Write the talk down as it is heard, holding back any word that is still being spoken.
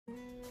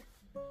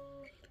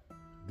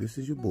This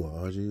is your boy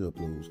RJ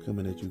Uploads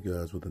coming at you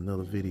guys with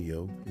another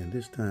video, and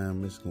this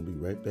time it's going to be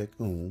right back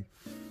on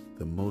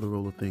the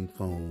Motorola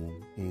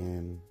Thinkphone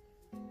and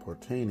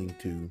pertaining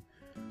to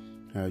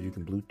how you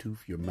can Bluetooth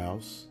your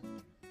mouse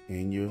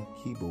and your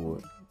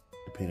keyboard,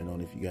 depending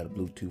on if you got a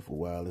Bluetooth or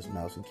wireless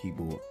mouse and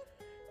keyboard,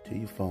 to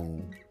your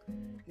phone,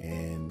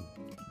 and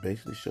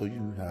basically show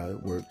you how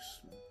it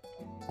works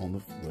on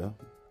the,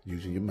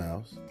 using your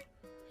mouse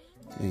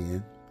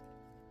and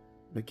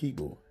the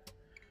keyboard.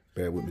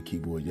 Bear with me,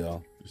 keyboard,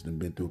 y'all. Just done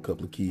been through a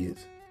couple of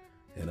kids,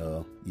 and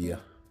yeah.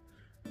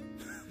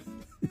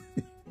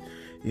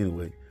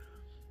 Anyway,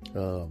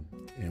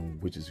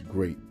 and which is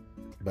great,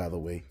 by the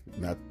way.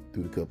 Not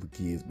through the couple of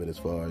kids, but as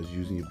far as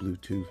using your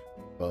Bluetooth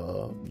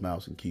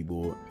mouse and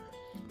keyboard,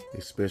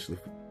 especially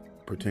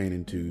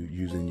pertaining to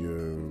using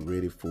your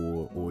Ready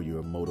For or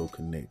your Moto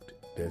Connect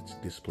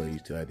that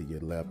displays to either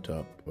your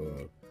laptop,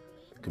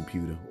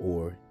 computer,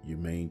 or your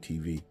main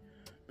TV,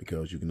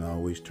 because you can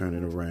always turn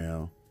it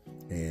around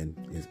and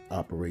it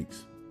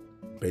operates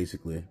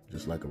basically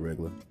just like a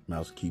regular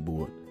mouse and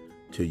keyboard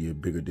to your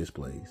bigger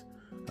displays.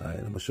 All right,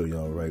 I'm gonna show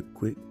y'all right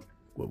quick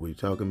what we're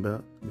talking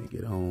about. Let me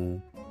get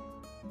home,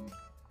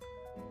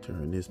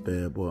 turn this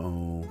bad boy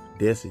on.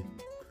 Desi,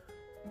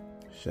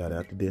 shout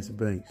out to Desi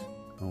Banks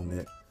on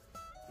that.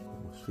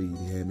 My feed,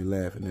 he had me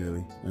laughing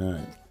early. All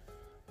right,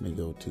 let me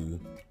go to,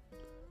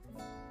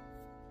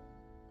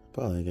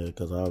 probably ain't got it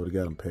because I already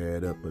got them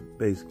paired up, but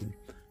basically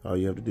all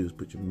you have to do is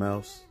put your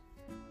mouse,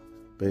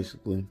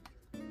 basically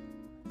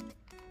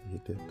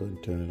hit that button,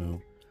 turn it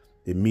on.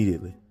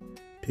 Immediately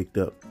picked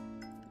up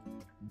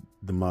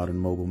the modern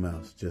mobile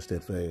mouse just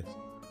that fast.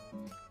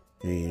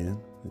 And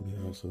let me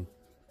also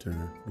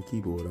turn the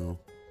keyboard on.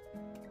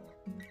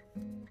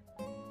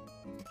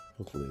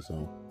 Hopefully it's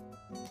on.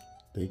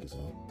 I think it's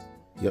on.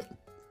 Yep,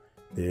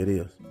 there it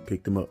is.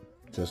 Picked them up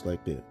just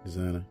like that.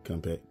 Designer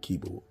compact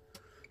keyboard.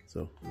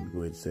 So let me go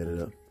ahead and set it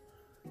up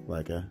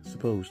like I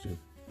supposed to.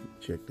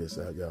 Check this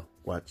out, y'all.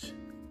 Watch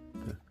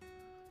the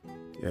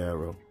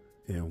arrow,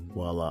 and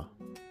voila,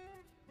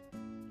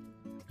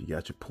 you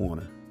got your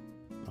pointer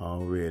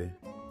already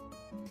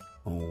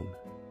on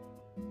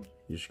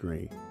your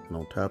screen. And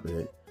on top of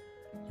that,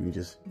 you can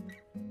just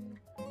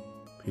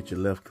hit your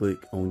left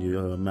click on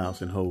your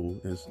mouse and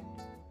hold, and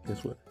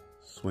guess what?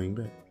 Swing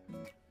back,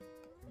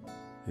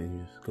 and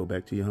you just go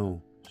back to your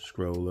home.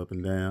 Scroll up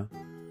and down,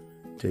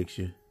 takes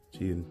you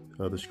to your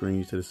other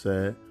screens to the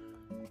side.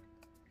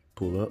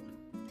 Pull up,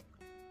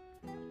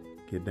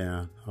 get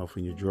down off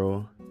in your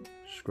drawer,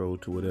 scroll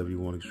to whatever you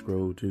want to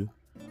scroll to.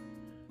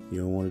 You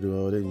don't want to do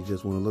all that, you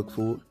just want to look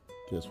for it.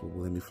 Guess what?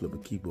 Well, let me flip a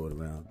keyboard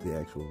around the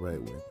actual right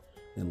way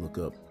and look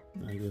up.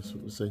 I guess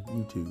we'll say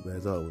YouTube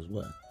as always.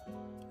 Why?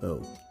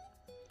 Oh,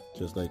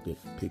 just like that,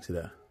 picks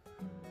it out.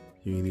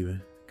 You ain't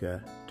even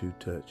got to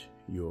touch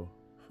your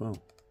phone.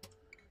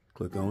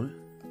 Click on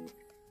it,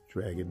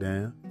 drag it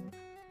down,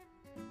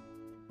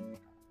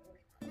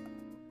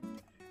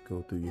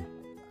 go through your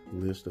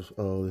list of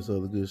all this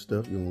other good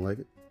stuff. You don't like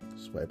it,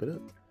 swipe it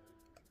up,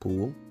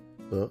 pull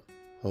up,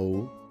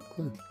 hold,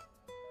 clear.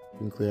 You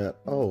can clear out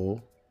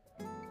all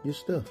your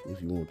stuff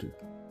if you want to.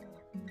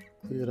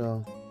 Clear it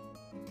all,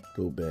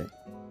 go back,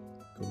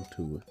 go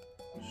to it,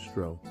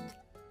 stroll.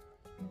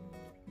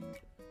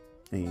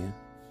 And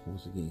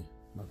once again,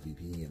 my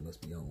VPN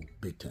must be on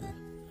big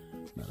time.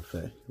 Matter of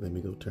fact, let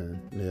me go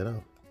turn that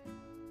off.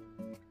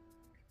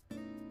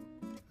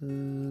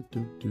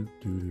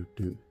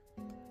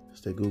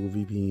 It's that Google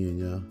VPN,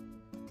 y'all.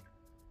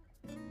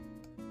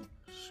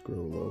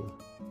 Scroll over.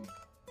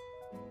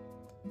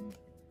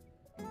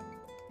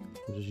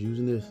 I'm just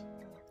using this.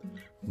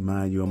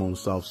 Mind you, I'm on a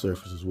soft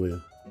surface as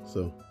well,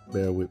 so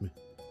bear with me.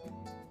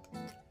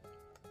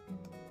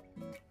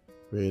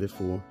 Ready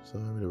for, so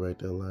I already write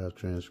that live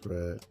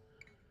transcribe.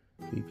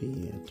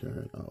 VPN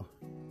turn off.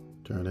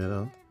 Turn that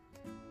off.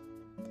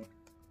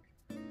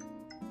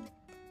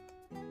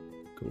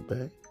 Go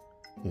back,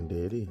 and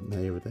there it is. Now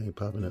everything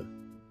popping up.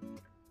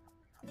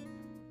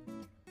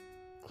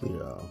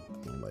 Clear all.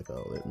 I don't like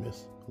all that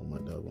mess on my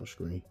doggone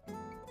screen.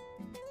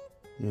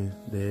 Yeah,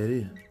 there it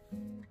is.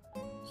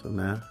 So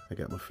now I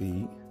got my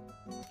feed.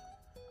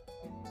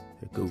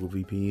 That Google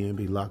VPN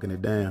be locking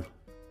it down.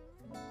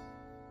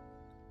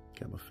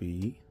 Got my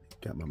feed,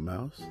 got my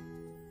mouse.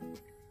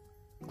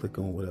 Click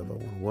on whatever I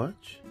want to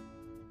watch.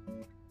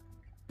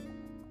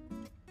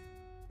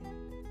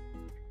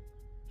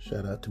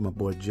 Shout out to my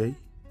boy Jay.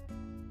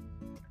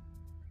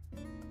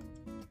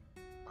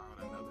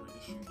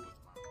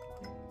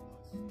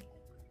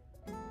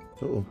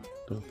 Uh-oh,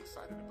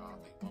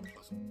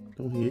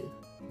 don't hear it.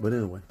 But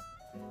anyway,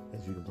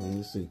 as you can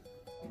plainly see,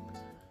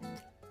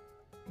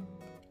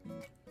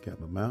 got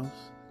my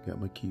mouse,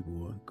 got my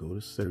keyboard. Go to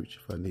search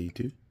if I need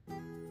to.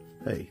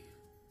 Hey,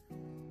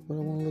 what I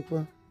want to look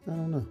for? I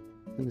don't know.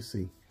 Let me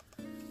see.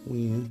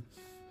 When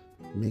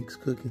Mink's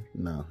cooking?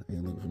 No, I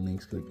ain't looking for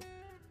Mink's cooking.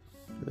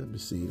 Let me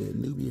see that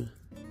Nubia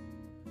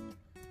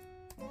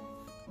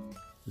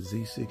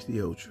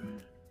Z60 Ultra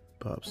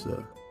pops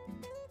up.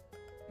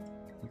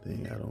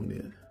 Thing out on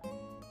there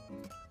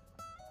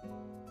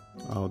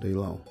all day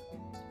long.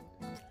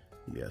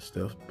 Yeah,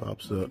 stuff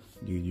pops up.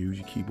 You can use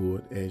your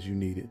keyboard as you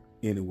need it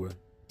anywhere.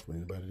 For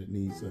anybody that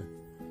needs a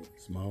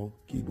small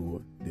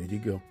keyboard, there you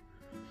go.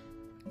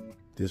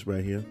 This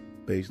right here,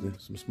 basically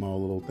some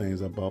small little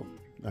things I bought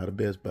out of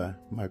Best Buy,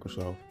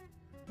 Microsoft,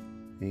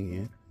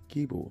 and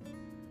keyboard.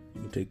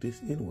 You can take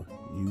this anywhere,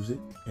 use it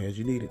as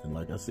you need it. And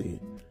like I said,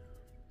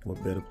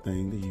 what better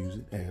thing to use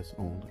it as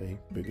on a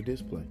bigger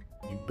display?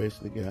 You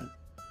basically got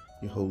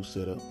your whole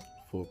setup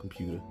for a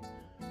computer,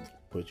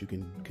 but you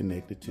can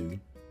connect it to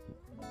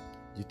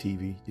your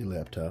TV, your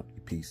laptop,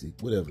 your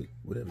PC, whatever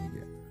you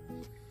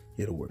got.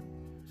 It'll work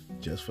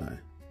just fine.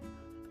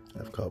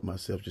 I've caught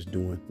myself just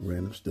doing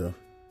random stuff,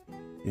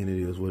 and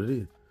it is what it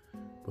is.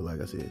 But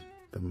like I said,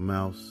 the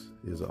mouse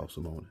is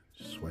awesome on it.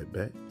 Just swipe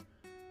back,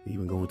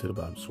 even going to the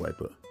bottom,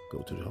 swipe up, go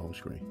to the home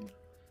screen.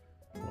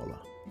 Voila.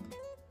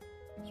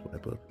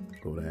 Swipe up,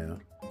 go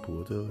down,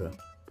 pull to the left,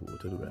 pull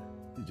to the right.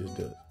 It just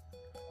does.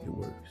 It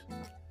works.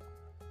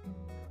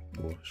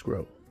 Or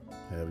scroll,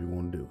 however you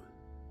want to do it.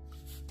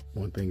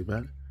 One thing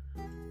about it,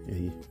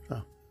 and you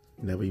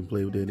never even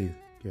play with that either.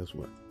 Guess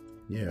what?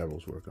 Your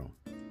arrows work on.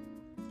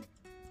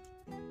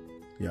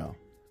 Y'all,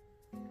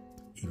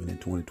 even in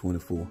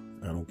 2024,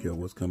 I don't care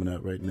what's coming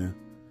out right now.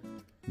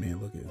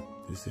 Man, look at it.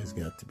 This has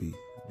got to be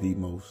the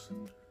most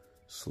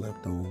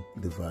slept on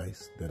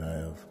device that I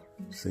have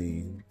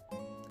seen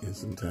in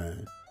some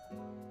time.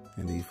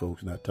 And these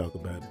folks not talk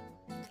about it.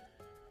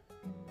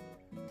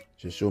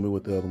 Just show me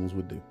what the other ones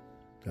would do.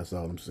 That's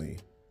all I'm saying.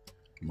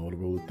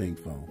 Motorola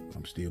Thinkphone.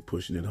 I'm still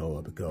pushing it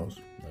hard because,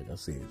 like I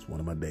said, it's one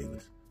of my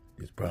dailies.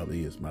 This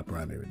probably is my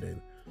primary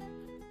daily.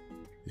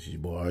 This is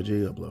your boy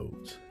RJ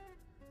Uploads.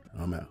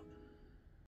 I'm out.